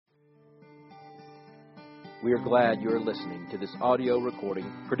We are glad you are listening to this audio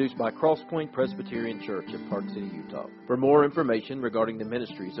recording produced by Crosspoint Presbyterian Church in Park City, Utah. For more information regarding the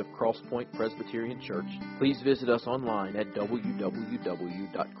ministries of Crosspoint Presbyterian Church, please visit us online at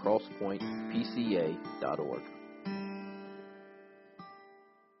www.crosspointpca.org.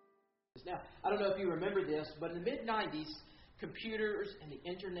 Now, I don't know if you remember this, but in the mid-90s, computers and the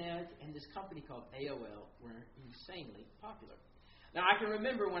internet and this company called AOL were insanely popular. Now, I can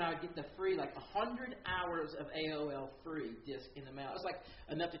remember when I would get the free, 100 hours of AOL free disc in the mail. It was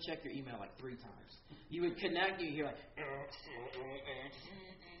enough to check your email 3 times. You would connect, you hear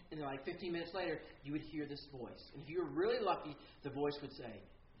and then 15 minutes later, you would hear this voice. And if you were really lucky, the voice would say,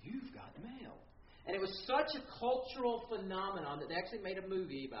 "You've got mail." And it was such a cultural phenomenon that they actually made a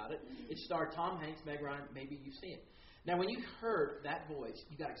movie about it. It starred Tom Hanks, Meg Ryan, maybe you've seen it. Now, when you heard that voice,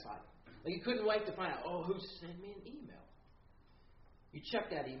 you got excited. You couldn't wait to find out, who sent me an email? You check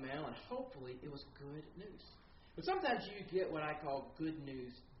that email, and hopefully it was good news. But sometimes you get what I call good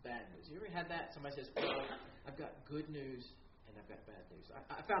news, bad news. You ever had that? Somebody says, I've got good news, and I've got bad news.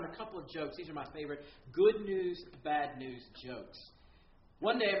 I found a couple of jokes. These are my favorite good news, bad news jokes.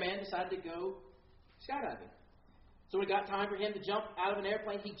 One day a man decided to go skydiving. So when it got time for him to jump out of an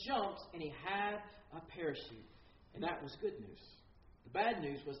airplane, he jumps, and he had a parachute. And that was good news. The bad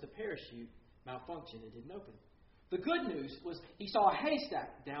news was the parachute malfunctioned and didn't open. The good news was he saw a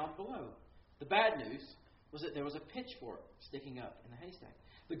haystack down below. The bad news was that there was a pitchfork sticking up in the haystack.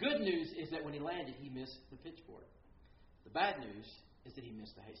 The good news is that when he landed, he missed the pitchfork. The bad news is that he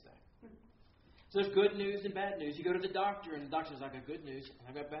missed the haystack. So there's good news and bad news. You go to the doctor, and the doctor says, I've got good news, and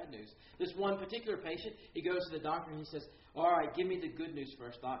I've got bad news. This one particular patient, he goes to the doctor, and he says, all right, give me the good news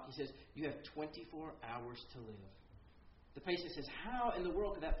first, doc. He says, you have 24 hours to live. The patient says, how in the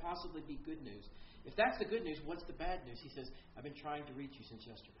world could that possibly be good news? If that's the good news, what's the bad news? He says, I've been trying to reach you since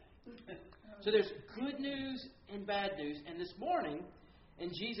yesterday. So there's good news and bad news. And this morning,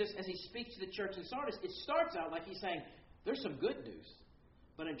 and Jesus, as he speaks to the church in Sardis, it starts out like he's saying, there's some good news.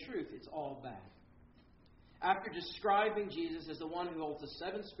 But in truth, it's all bad. After describing Jesus as the one who holds the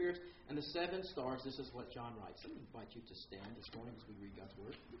 7 spirits and the 7 stars, this is what John writes. Let me invite you to stand this morning as we read God's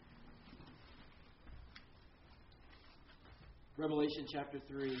Word. Revelation chapter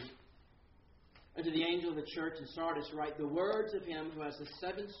 3. And to the angel of the church in Sardis write the words of him who has the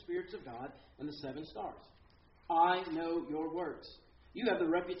 7 spirits of God and the 7 stars. I know your works. You have the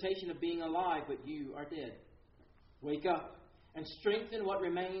reputation of being alive, but you are dead. Wake up and strengthen what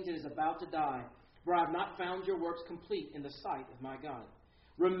remains and is about to die, for I have not found your works complete in the sight of my God.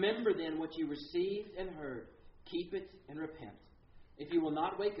 Remember then what you received and heard. Keep it and repent. If you will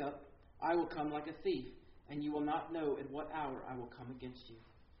not wake up, I will come like a thief, and you will not know at what hour I will come against you.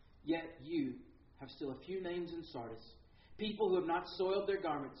 Yet you have still a few names in Sardis, people who have not soiled their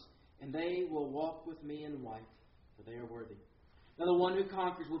garments, and they will walk with me in white, for they are worthy. Now the one who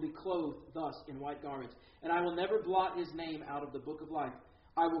conquers will be clothed thus in white garments, and I will never blot his name out of the book of life.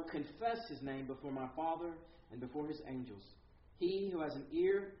 I will confess his name before my Father and before his angels. He who has an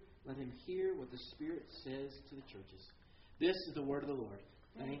ear, let him hear what the Spirit says to the churches. This is the word of the Lord.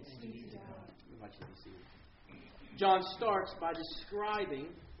 Thanks be to God. We invite you to be seated. John starts by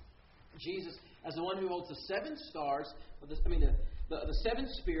describing Jesus as the one who holds the 7 stars, the 7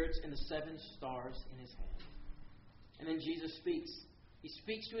 spirits and the 7 stars in his hand. And then Jesus speaks. He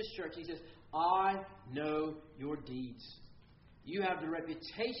speaks to his church. He says, I know your deeds. You have the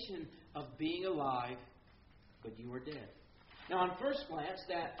reputation of being alive, but you are dead. Now, on first glance,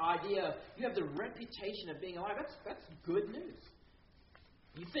 that idea of you have the reputation of being alive, that's good news.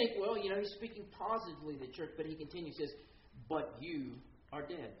 You think, he's speaking positively to the church, but he continues, says, but you are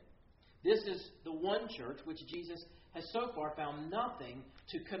dead. This is the one church which Jesus has so far found nothing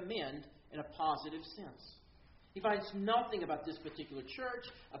to commend in a positive sense. He finds nothing about this particular church,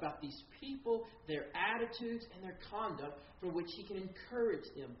 about these people, their attitudes, and their conduct for which he can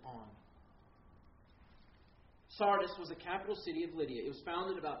encourage them on. Sardis was the capital city of Lydia. It was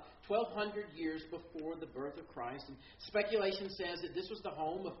founded about 1,200 years before the birth of Christ. And speculation says that this was the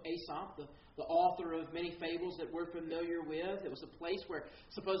home of Aesop, the author of many fables that we're familiar with. It was a place where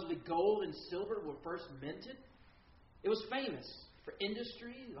supposedly gold and silver were first minted. It was famous for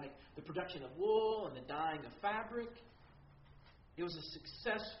industry, like the production of wool and the dyeing of fabric. It was a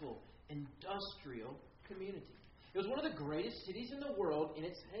successful industrial community. It was one of the greatest cities in the world in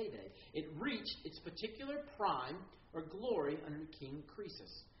its heyday. It reached its particular prime or glory under King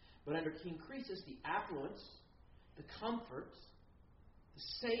Croesus. But under King Croesus, the affluence, the comfort, the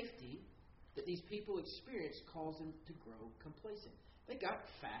safety that these people experienced caused them to grow complacent. They got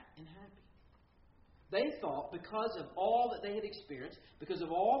fat and happy. They thought because of all that they had experienced, because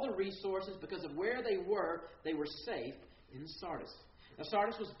of all the resources, because of where they were safe in Sardis. Now,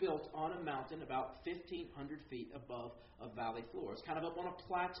 Sardis was built on a mountain about 1,500 feet above a valley floor. It's kind of up on a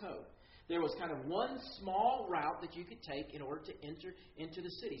plateau. There was kind of one small route that you could take in order to enter into the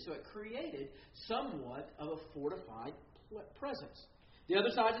city. So it created somewhat of a fortified presence. The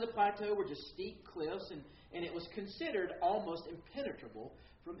other sides of the plateau were just steep cliffs, and it was considered almost impenetrable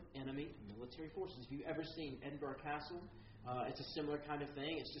from enemy military forces. If you've ever seen Edinburgh Castle, it's a similar kind of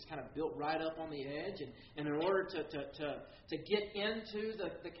thing. It's just kind of built right up on the edge, and in order to get into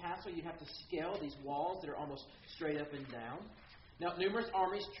the castle, you have to scale these walls that are almost straight up and down. Now, numerous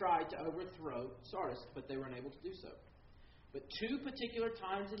armies tried to overthrow Sardis, but they were unable to do so. But two particular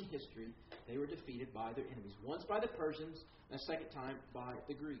times in history, they were defeated by their enemies. Once by the Persians, and a second time by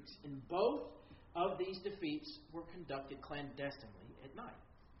the Greeks. And both of these defeats were conducted clandestinely at night.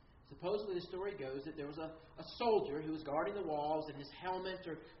 Supposedly the story goes that there was a soldier who was guarding the walls, and his helmet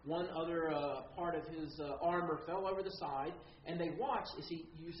or one other part of his armor fell over the side, and they watched as he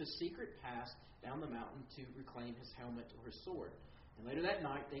used a secret path down the mountain to reclaim his helmet or his sword. And later that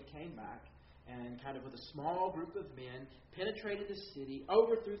night they came back and kind of with a small group of men penetrated the city,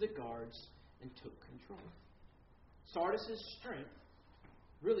 overthrew the guards, and took control. Sardis' strength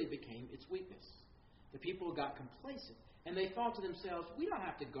really became its weakness. The people got complacent, and they thought to themselves, we don't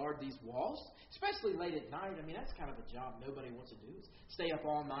have to guard these walls, especially late at night. I mean, that's kind of a job nobody wants to do, is stay up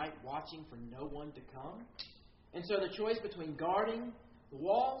all night watching for no one to come. And so the choice between guarding the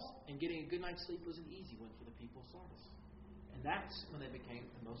walls and getting a good night's sleep was an easy one for the people of Sardis. And that's when they became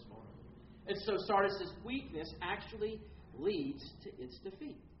the most vulnerable. And so Sardis' weakness actually leads to its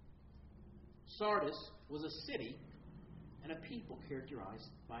defeat. Sardis was a city and a people characterized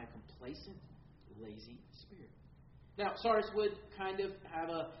by a complacent, lazy spirit. Now, Sardis would kind of have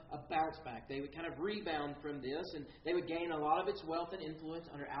a bounce back. They would kind of rebound from this, and they would gain a lot of its wealth and influence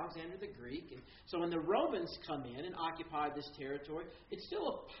under Alexander the Greek. And so when the Romans come in and occupy this territory, it's still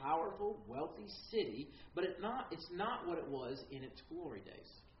a powerful, wealthy city, but it's not what it was in its glory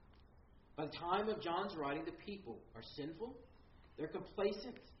days. By the time of John's writing, the people are sinful, they're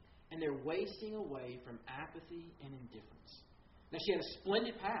complacent, and they're wasting away from apathy and indifference. Now, she had a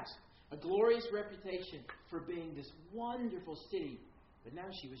splendid past, a glorious reputation for being this wonderful city, but now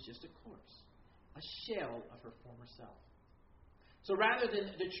she was just a corpse, a shell of her former self. So rather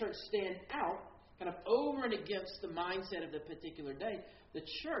than the church stand out, kind of over and against the mindset of the particular day, the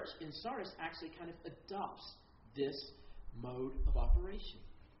church in Sardis actually kind of adopts this mode of operation.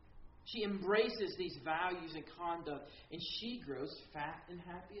 She embraces these values and conduct, and she grows fat and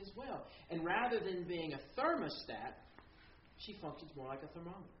happy as well. And rather than being a thermostat, she functions more like a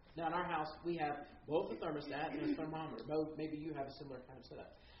thermometer. Now, in our house, we have both a thermostat and a thermometer. Maybe you have a similar kind of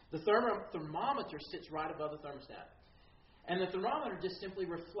setup. The thermometer sits right above the thermostat. And the thermometer just simply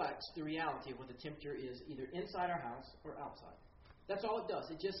reflects the reality of what the temperature is either inside our house or outside. That's all it does.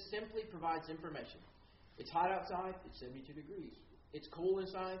 It just simply provides information. It's hot outside, it's 72 degrees. It's cool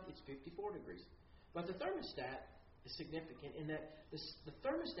inside, it's 54 degrees. But the thermostat is significant in that the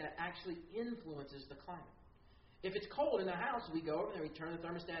thermostat actually influences the climate. If it's cold in the house, we go over there, we turn the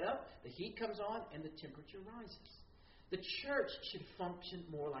thermostat up, the heat comes on, and the temperature rises. The church should function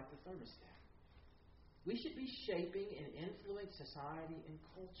more like the thermostat. We should be shaping and influencing society and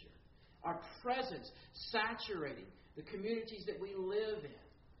culture. Our presence saturating the communities that we live in.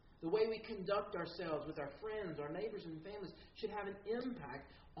 The way we conduct ourselves with our friends, our neighbors, and families should have an impact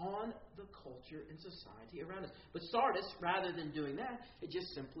on the culture and society around us. But Sardis, rather than doing that, it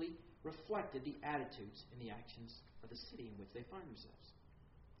just simply reflected the attitudes and the actions of the city in which they find themselves.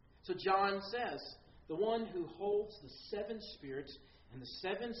 So John says, the one who holds the 7 spirits and the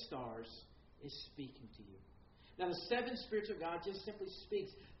 7 stars is speaking to you. Now, the 7 spirits of God just simply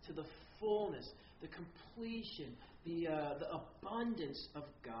speaks to the fullness, the completion, the abundance of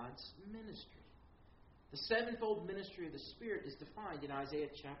God's ministry. The 7-fold ministry of the Spirit is defined in Isaiah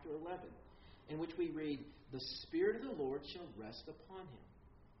chapter 11, in which we read, the Spirit of the Lord shall rest upon him.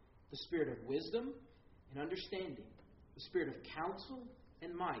 The Spirit of wisdom and understanding, the Spirit of counsel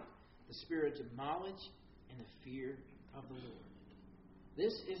and might, the Spirit of knowledge and the fear of the Lord.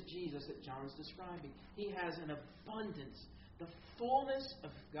 This is Jesus that John's describing. He has an abundance, the fullness of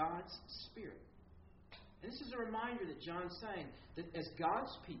God's Spirit. And this is a reminder that John's saying that as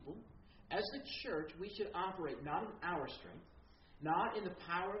God's people, as the church, we should operate not in our strength, not in the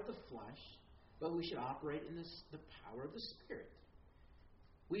power of the flesh, but we should operate in the power of the Spirit.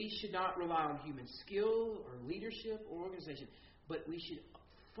 We should not rely on human skill or leadership or organization, but we should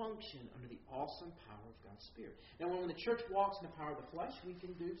function under the awesome power of God's Spirit. Now, when the church walks in the power of the flesh, we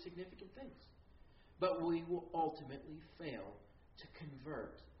can do significant things. but we will ultimately fail to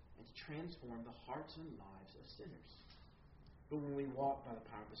convert and to transform the hearts and lives of sinners. But when we walk by the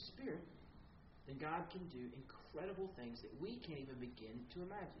power of the Spirit, then God can do incredible things that we can't even begin to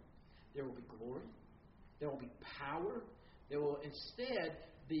imagine. There will be glory. There will be power. There will instead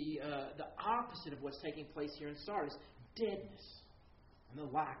be the opposite of what's taking place here in Sardis, deadness and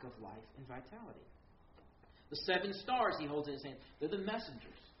the lack of life and vitality. The 7 stars he holds in his hand, they're the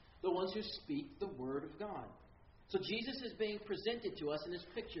messengers, the ones who speak the Word of God. So Jesus is being presented to us in this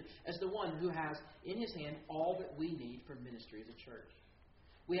picture as the one who has in his hand all that we need for ministry as a church.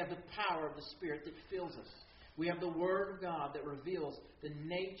 We have the power of the Spirit that fills us. We have the Word of God that reveals the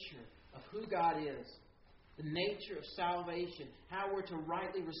nature of who God is, the nature of salvation, how we're to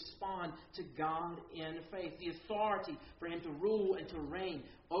rightly respond to God in faith, the authority for Him to rule and to reign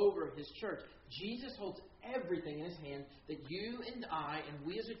over His church. Jesus holds everything in His hand that you and I and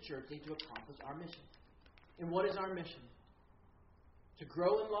we as a church need to accomplish our mission. And what is our mission? To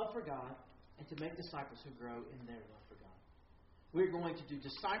grow in love for God and to make disciples who grow in their love for God. We're going to do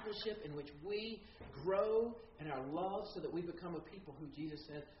discipleship in which we grow in our love so that we become a people who Jesus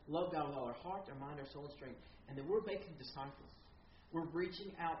said, love God with all our heart, our mind, our soul, and strength. And then we're making disciples. We're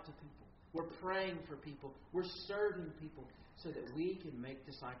reaching out to people. We're praying for people. We're serving people so that we can make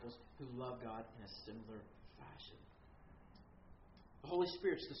disciples who love God in a similar fashion. The Holy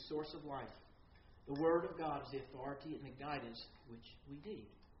Spirit's the source of life. The Word of God is the authority and the guidance which we need.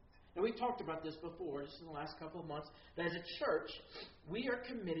 Now, we've talked about this before, just in the last couple of months, that as a church, we are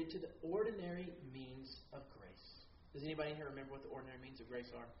committed to the ordinary means of grace. Does anybody here remember what the ordinary means of grace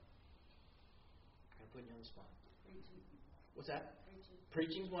are? I'm putting you on the spot. Preaching. What's that? Preaching.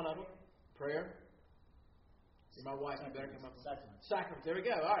 Preaching's one of them. Prayer. You're my wife, you better come up with Sacraments. Sacraments. There we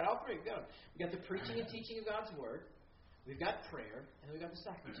go. All right, all three. Go. We've got the preaching and teaching of God's Word. We've got prayer. And we've got the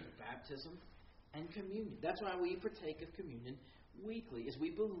sacraments of baptism and communion. That's why we partake of communion weekly, is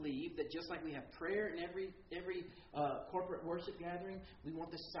we believe that just like we have prayer in every corporate worship gathering, we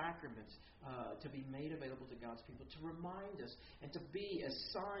want the sacraments to be made available to God's people, to remind us and to be as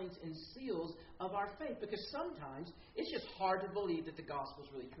signs and seals of our faith. Because sometimes it's just hard to believe that the gospel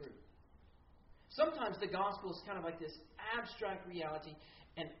is really true. Sometimes the gospel is kind of like this abstract reality,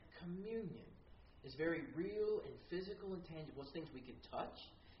 and communion is very real and physical and tangible. It's things we can touch.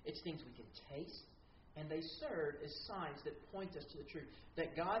 It's things we can taste. And they serve as signs that point us to the truth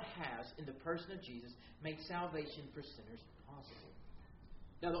that God has, in the person of Jesus, made salvation for sinners possible.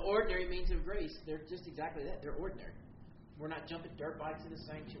 Now, the ordinary means of grace, they're just exactly that. They're ordinary. We're not jumping dirt bikes in the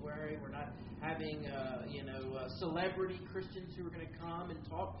sanctuary. We're not having, celebrity Christians who are going to come and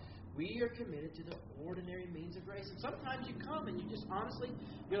talk. We are committed to the ordinary means of grace. And sometimes you come and you just honestly,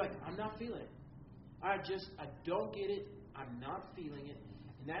 you're like, I'm not feeling it. I don't get it. I'm not feeling it.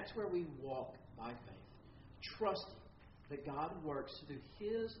 And that's where we walk by faith, trusting that God works through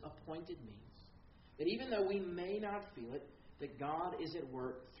His appointed means. That even though we may not feel it, that God is at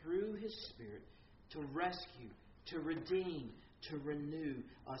work through His Spirit to rescue, to redeem, to renew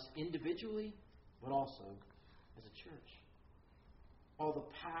us individually, but also as a church. All the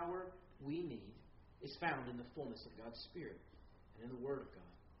power we need is found in the fullness of God's Spirit and in the Word of God.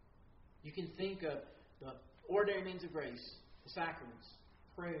 You can think of the ordinary means of grace, the sacraments,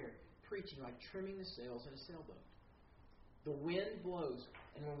 prayer, preaching, like trimming the sails in a sailboat. The wind blows,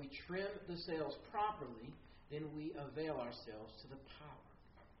 and when we trim the sails properly, then we avail ourselves to the power.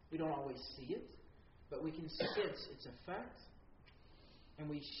 We don't always see it, but we can sense its effect, and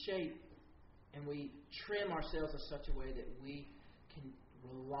we shape and we trim ourselves in such a way that we can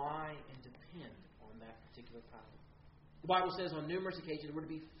rely and depend on that particular power. The Bible says on numerous occasions we're to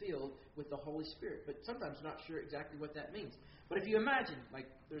be filled with the Holy Spirit, but sometimes we're not sure exactly what that means. But if you imagine, like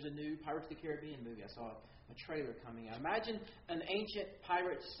there's a new Pirates of the Caribbean movie, I saw a trailer coming out. Imagine an ancient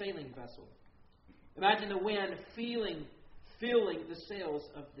pirate sailing vessel. Imagine the wind filling the sails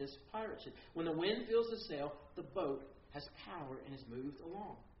of this pirate ship. When the wind fills the sail, the boat has power and is moved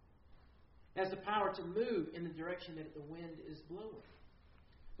along. It has the power to move in the direction that the wind is blowing.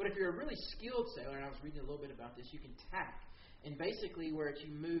 But if you're a really skilled sailor, and I was reading a little bit about this, you can tack. And basically where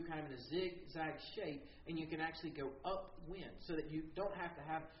you move kind of in a zigzag shape, and you can actually go upwind so that you don't have to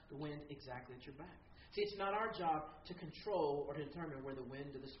have the wind exactly at your back. See, it's not our job to control or to determine where the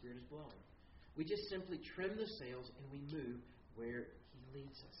wind of the Spirit is blowing. We just simply trim the sails and we move where He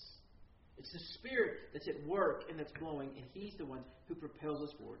leads us. It's the Spirit that's at work and that's blowing, and He's the one who propels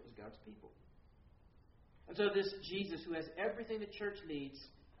us forward as God's people. And so this Jesus, who has everything the church needs,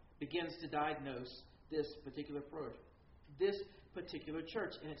 begins to diagnose this particular project, this particular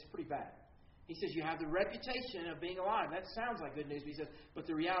church, and it's pretty bad. He says, you have the reputation of being alive. That sounds like good news, but he says, but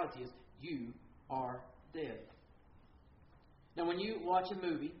the reality is you are dead. Now, when you watch a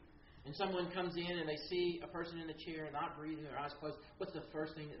movie and someone comes in and they see a person in a chair and not breathing, their eyes closed, what's the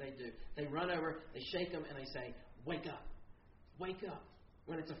first thing that they do? They run over, they shake them, and they say, "Wake up. Wake up."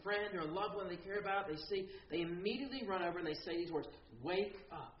 When it's a friend or a loved one they care about, they immediately run over and they say these words, "Wake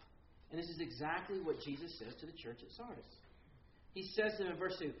up." And this is exactly what Jesus says to the church at Sardis. He says to them in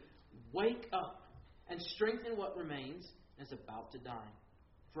verse 2, "Wake up and strengthen what remains and is about to die.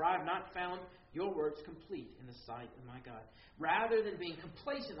 For I have not found your works complete in the sight of my God." Rather than being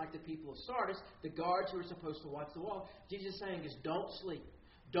complacent like the people of Sardis, the guards who are supposed to watch the wall, Jesus is saying is, don't sleep,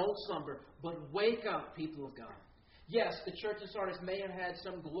 don't slumber, but wake up, people of God. Yes, the church of Sardis may have had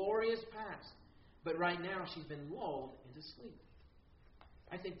some glorious past, but right now she's been lulled into sleep.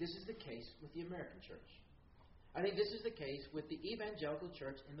 I think this is the case with the American church. I think this is the case with the evangelical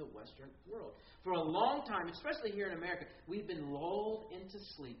church in the Western world. For a long time, especially here in America, we've been lulled into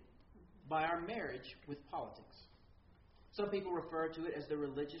sleep by our marriage with politics. Some people refer to it as the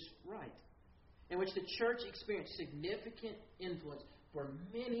religious right, in which the church experienced significant influence for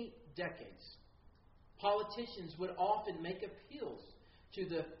many decades. Politicians would often make appeals to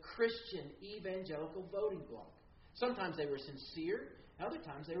the Christian evangelical voting bloc. Sometimes they were sincere, other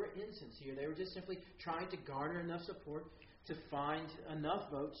times they were insincere. They were just simply trying to garner enough support to find enough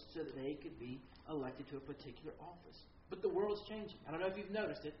votes so that they could be elected to a particular office. But the world's changing. I don't know if you've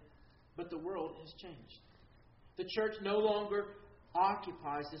noticed it, but the world has changed. The church no longer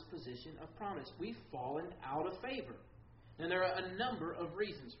occupies this position of prominence. We've fallen out of favor. And there are a number of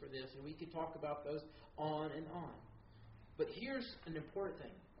reasons for this, and we could talk about those on and on. But here's an important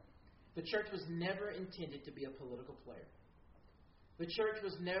thing. The church was never intended to be a political player. The church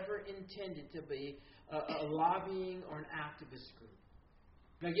was never intended to be a lobbying or an activist group.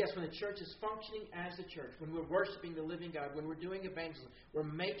 Now, yes, when the church is functioning as a church, when we're worshiping the living God, when we're doing evangelism, we're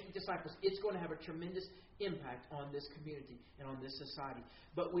making disciples, it's going to have a tremendous impact on this community and on this society.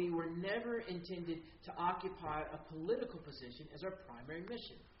 But we were never intended to occupy a political position as our primary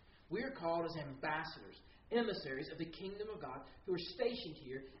mission. We are called as ambassadors, emissaries of the kingdom of God who are stationed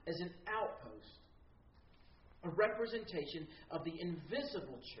here as an outpost, a representation of the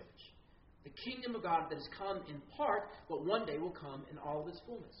invisible church, the kingdom of God that has come in part, but one day will come in all of its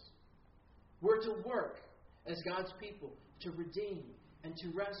fullness. We're to work as God's people to redeem and to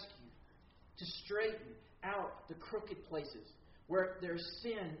rescue, to straighten out the crooked places. Where there's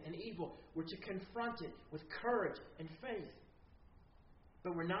sin and evil, we're to confront it with courage and faith.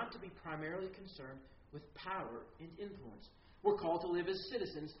 But we're not to be primarily concerned with power and influence. We're called to live as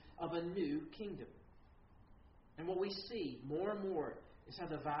citizens of a new kingdom. And what we see more and more is how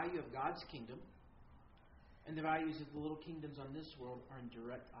the value of God's kingdom and the values of the little kingdoms on this world are in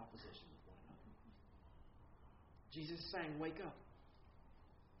direct opposition with one another. Jesus is saying, wake up.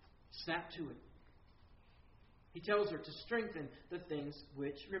 Snap to it. He tells her to strengthen the things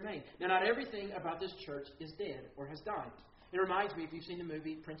which remain. Now, not everything about this church is dead or has died. It reminds me, if you've seen the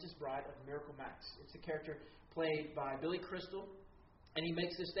movie Princess Bride, of Miracle Max. It's a character played by Billy Crystal. And he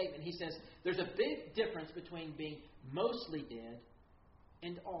makes this statement. He says, there's a big difference between being mostly dead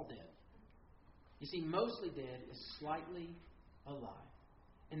and all dead. You see, mostly dead is slightly alive.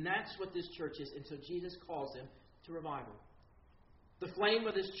 And that's what this church is. And so Jesus calls them to revival. The flame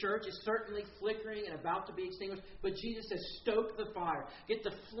of this church is certainly flickering and about to be extinguished. But Jesus says, stoke the fire. Get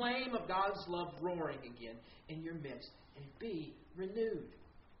the flame of God's love roaring again in your midst. And be renewed.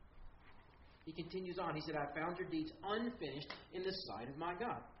 He continues on. He said, I found your deeds unfinished in the sight of my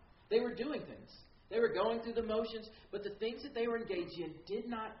God. They were doing things. They were going through the motions, but the things that they were engaged in did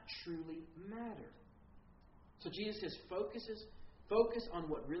not truly matter. So Jesus says, focus on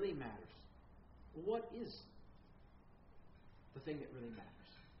what really matters. What is the thing that really matters?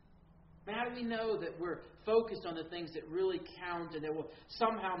 But how do we know that we're focused on the things that really count and that will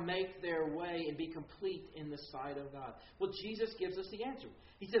somehow make their way and be complete in the sight of God? Well, Jesus gives us the answer.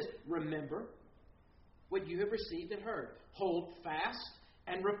 He says, remember what you have received and heard. Hold fast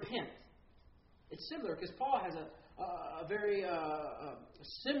and repent. It's similar because Paul has a very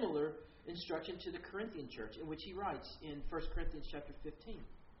similar instruction to the Corinthian church, in which he writes in 1 Corinthians chapter 15.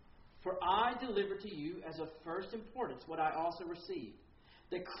 For I delivered to you as of first importance what I also received,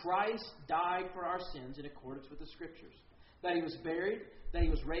 that Christ died for our sins in accordance with the Scriptures, that He was buried, that He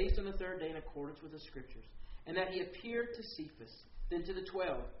was raised on the third day in accordance with the Scriptures, and that He appeared to Cephas, then to the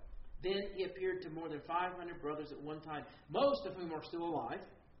 12. Then He appeared to more than 500 brothers at one time, most of whom are still alive,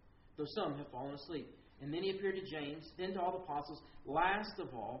 though some have fallen asleep. And then He appeared to James, then to all the apostles. Last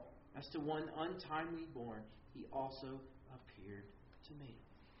of all, as to one untimely born, He also appeared to me.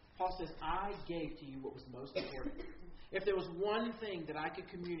 Paul says, I gave to you what was most important. If there was one thing that I could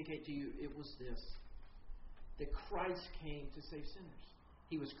communicate to you, it was this. That Christ came to save sinners.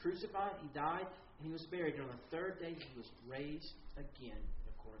 He was crucified, He died, and He was buried. And on the third day, He was raised again in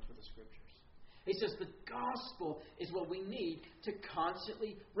accordance with the Scriptures. He says the gospel is what we need to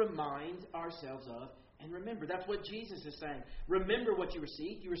constantly remind ourselves of and remember. That's what Jesus is saying. Remember what you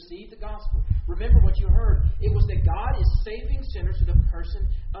received. You received the gospel. Remember what you heard. It was that God is saving sinners through the person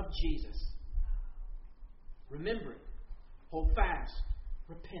of Jesus. Remember it. Hold fast.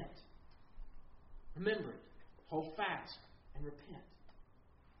 Repent. Remember it. Hold fast and repent.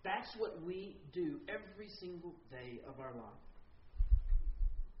 That's what we do every single day of our life.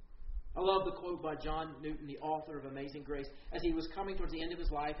 I love the quote by John Newton, the author of Amazing Grace. As he was coming towards the end of his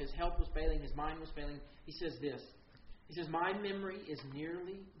life, his health was failing, his mind was failing. He says this. He says, my memory is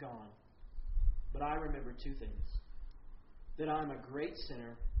nearly gone, but I remember two things. That I am a great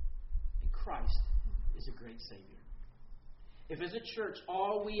sinner and Christ is a great Savior. If as a church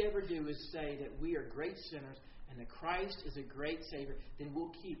all we ever do is say that we are great sinners and that Christ is a great Savior, then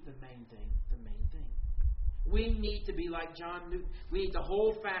we'll keep the main thing the main thing. We need to be like John Newton. We need to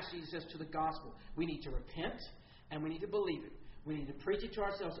hold fast, Jesus says, to the gospel. We need to repent and we need to believe it. We need to preach it to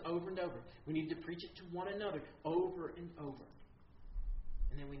ourselves over and over. We need to preach it to one another over and over.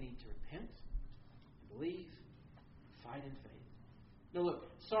 And then we need to repent, believe, fight in faith. Now look,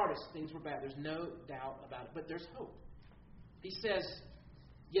 Sardis, things were bad. There's no doubt about it. But there's hope. He says,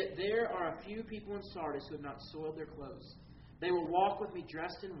 yet there are a few people in Sardis who have not soiled their clothes. They will walk with me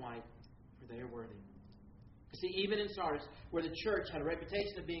dressed in white, for they are worthy. You see, even in Sardis, where the church had a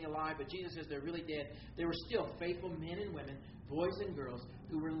reputation of being alive, but Jesus says they're really dead, there were still faithful men and women, boys and girls,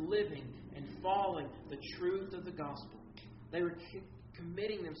 who were living and following the truth of the gospel. They were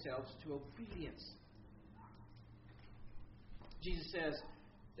committing themselves to obedience. Jesus says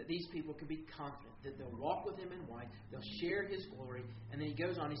that these people can be confident that they'll walk with Him in white, they'll share His glory, and then He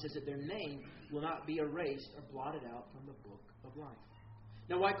goes on, He says that their name will not be erased or blotted out from the book of life.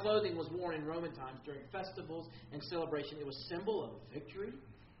 Now, white clothing was worn in Roman times during festivals and celebration. It was a symbol of victory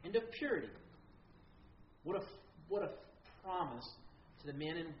and of purity. What a promise to the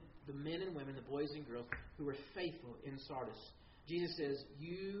men and women, the boys and girls who were faithful in Sardis. Jesus says,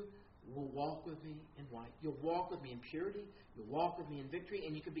 you will walk with me in white. You'll walk with me in purity. You'll walk with me in victory.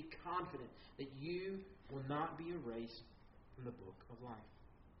 And you can be confident that you will not be erased from the book of life.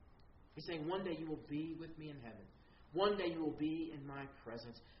 He's saying one day you will be with me in heaven. One day you will be in my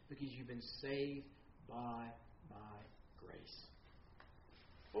presence because you've been saved by my grace.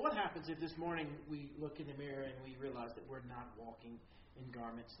 But what happens if this morning we look in the mirror and we realize that we're not walking in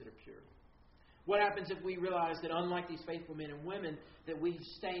garments that are pure? What happens if we realize that unlike these faithful men and women, that we've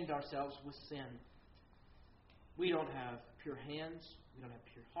stained ourselves with sin? We don't have pure hands. We don't have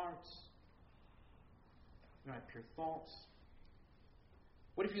pure hearts. We don't have pure thoughts.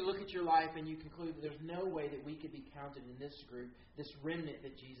 What if you look at your life and you conclude that there's no way that we could be counted in this group, this remnant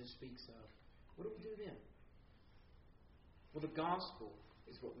that Jesus speaks of? What do we do then? Well, the gospel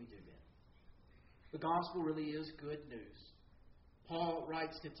is what we do then. The gospel really is good news. Paul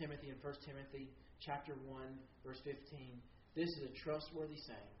writes to Timothy in 1 Timothy chapter 1, verse 15, this is a trustworthy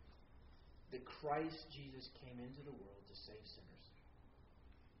saying, that Christ Jesus came into the world to save sinners.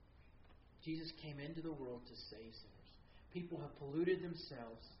 Jesus came into the world to save sinners. People have polluted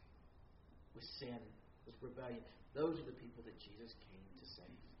themselves with sin, with rebellion. Those are the people that Jesus came to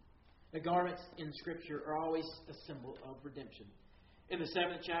save. The garments in Scripture are always a symbol of redemption. In the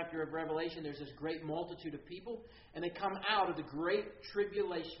 7th chapter of Revelation, there's this great multitude of people, and they come out of the great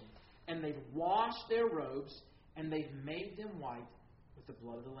tribulation, and they've washed their robes, and they've made them white with the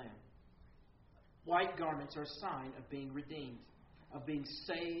blood of the Lamb. White garments are a sign of being redeemed, of being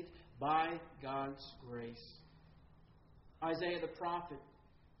saved by God's grace. Isaiah the prophet,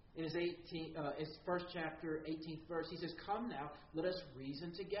 in his first chapter, 18th verse, he says, come now, let us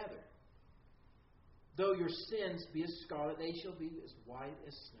reason together. Though your sins be as scarlet, they shall be as white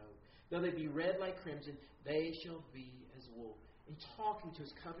as snow. Though they be red like crimson, they shall be as wool. In talking to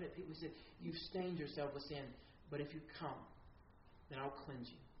his covenant people, he said, you've stained yourself with sin, but if you come, then I'll cleanse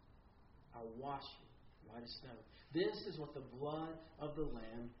you. I'll wash you white as snow. This is what the blood of the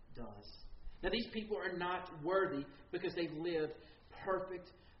Lamb does. Now, these people are not worthy because they've lived perfect,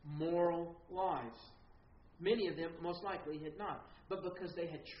 moral lives. Many of them, most likely, had not. But because they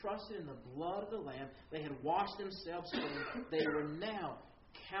had trusted in the blood of the Lamb, they had washed themselves clean, they were now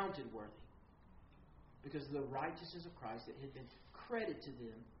counted worthy because of the righteousness of Christ that had been credited to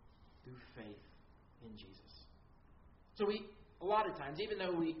them through faith in Jesus. So a lot of times, even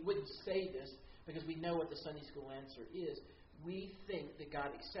though we wouldn't say this because we know what the Sunday school answer is, we think that God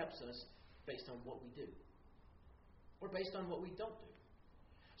accepts us based on what we do or based on what we don't do.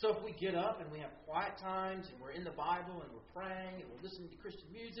 So if we get up and we have quiet times and we're in the Bible and we're praying and we're listening to Christian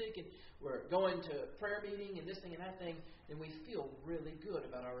music and we're going to prayer meeting and this thing and that thing, then we feel really good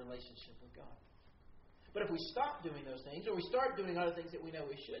about our relationship with God. But if we stop doing those things, or we start doing other things that we know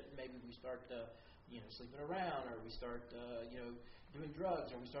we shouldn't, maybe we start sleeping around, or we start doing drugs,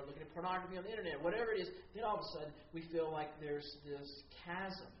 or we start looking at pornography on the internet, whatever it is, then all of a sudden we feel like there's this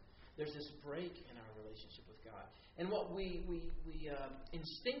chasm. There's this break in our relationship with God. And what we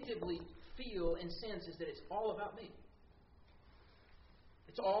instinctively feel and sense is that it's all about me.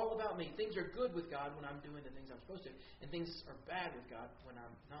 It's all about me. Things are good with God when I'm doing the things I'm supposed to, and things are bad with God when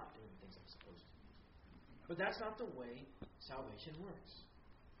I'm not doing the things I'm supposed to. But that's not the way salvation works.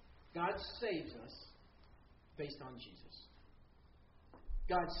 God saves us based on Jesus.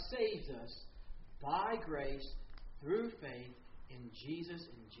 God saves us by grace through faith in Jesus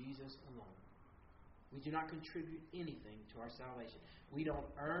and Jesus alone. We do not contribute anything to our salvation. We don't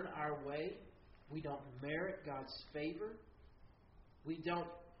earn our way. We don't merit God's favor. We don't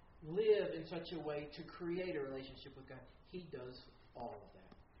live in such a way to create a relationship with God. He does all of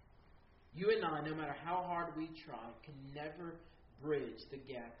that. You and I, no matter how hard we try, can never bridge the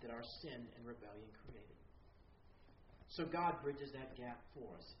gap that our sin and rebellion created. So God bridges that gap for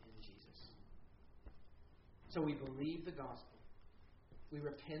us in Jesus. So we believe the gospel. We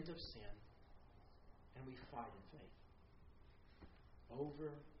repent of sin, and we fight in faith.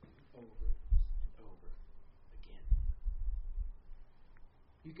 Over and over and over again.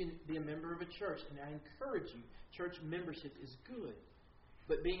 You can be a member of a church, and I encourage you, church membership is good.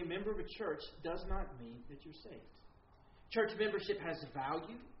 But being a member of a church does not mean that you're saved. Church membership has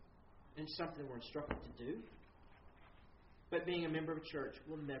value, and it's something we're instructed to do. But being a member of a church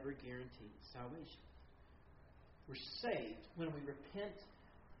will never guarantee salvation. We're saved when we repent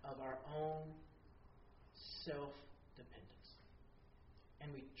of our own self-dependence.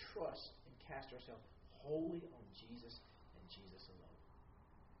 And we trust and cast ourselves wholly on Jesus and Jesus alone.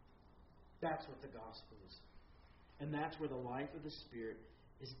 That's what the gospel is. And that's where the life of the Spirit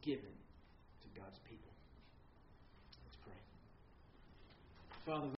is given to God's people. Let's pray. Father,